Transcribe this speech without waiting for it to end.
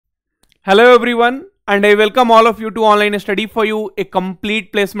Hello everyone, and I welcome all of you to Online Study for You, a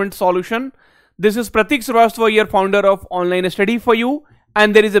complete placement solution. This is Pratik Srivastava, your founder of Online Study for You,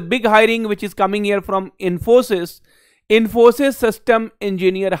 and there is a big hiring which is coming here from Infosys. Infosys System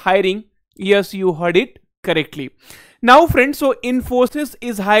Engineer hiring. Yes, you heard it correctly. Now friends, so Infosys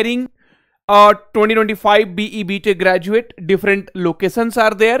is hiring 2025 BE BTech graduate. Different locations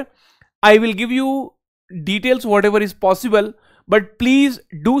are there. I will give you details whatever is possible, but please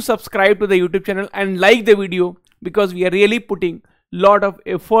do subscribe to the YouTube channel and like the video, because we are really putting lot of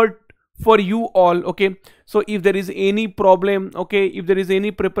effort for you all. Okay, so if there is any problem, okay, if there is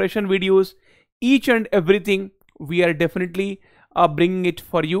any preparation videos, each and everything, we are definitely bringing it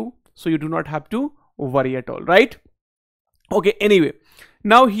for you, so you do not have to worry at all, right? Okay, anyway,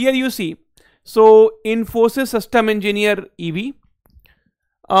 now here you see, so Infosys System Engineer EV,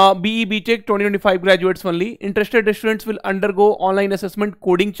 BE BTech 2025 graduates only. Interested students will undergo online assessment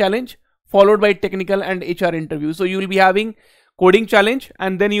coding challenge followed by technical and HR interview. So you will be having coding challenge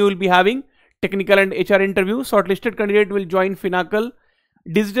and then you will be having technical and HR interview. Shortlisted candidate will join Finacle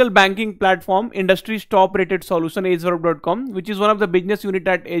digital banking platform, industry's top rated solution, EdgeVerve.com, which is one of the business unit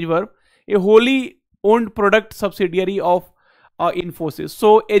at EdgeVerve, a wholly owned product subsidiary of Infosys.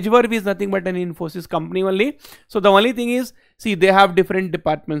 So EdgeVerve is nothing but an Infosys company only. So the only thing is, see, they have different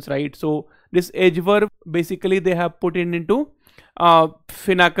departments, right? So this EdgeVerve, basically they have put it into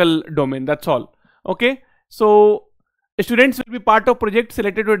Finacle domain. That's all. Okay. So students will be part of project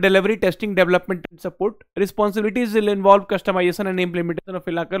selected with delivery, testing, development, and support. Responsibilities will involve customization and implementation of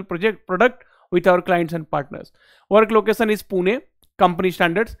Finacle product with our clients and partners. Work location is Pune. Company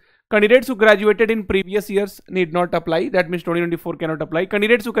standards. Candidates who graduated in previous years need not apply. That means 2024 cannot apply.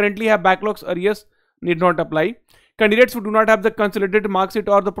 Candidates who currently have backlogs arrears need not apply. Candidates who do not have the consolidated mark sheet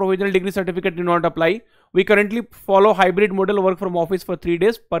or the provisional degree certificate do not apply. We currently follow hybrid model. Work from office for 3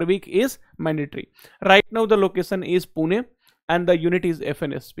 days per week is mandatory. Right now the location is Pune and the unit is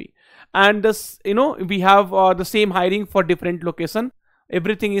FNSP. And this, we have the same hiring for different location.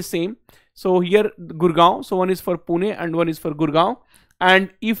 Everything is same. So here Gurgaon. So one is for Pune and one is for Gurgaon.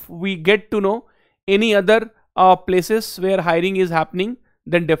 And if we get to know any other places where hiring is happening,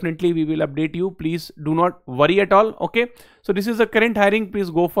 then definitely we will update you. Please do not worry at all. Okay, so this is the current hiring.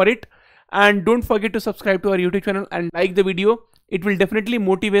 Please go for it, and don't forget to subscribe to our YouTube channel and like the video. It will definitely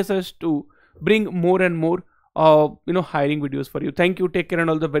motivate us to bring more and more hiring videos for you. Thank you, take care,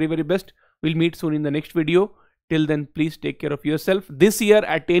 and all the very, very best. We'll meet soon in the next video. Till then, please take care of yourself. This year,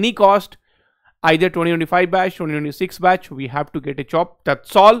 at any cost, either 2025 batch, 2026 batch, we have to get a job.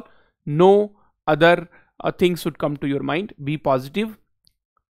 That's all. No other things should come to your mind. Be positive.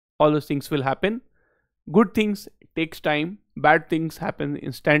 All those things will happen. Good things takes time. Bad things happen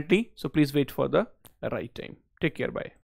instantly. So please wait for the right time. Take care. Bye.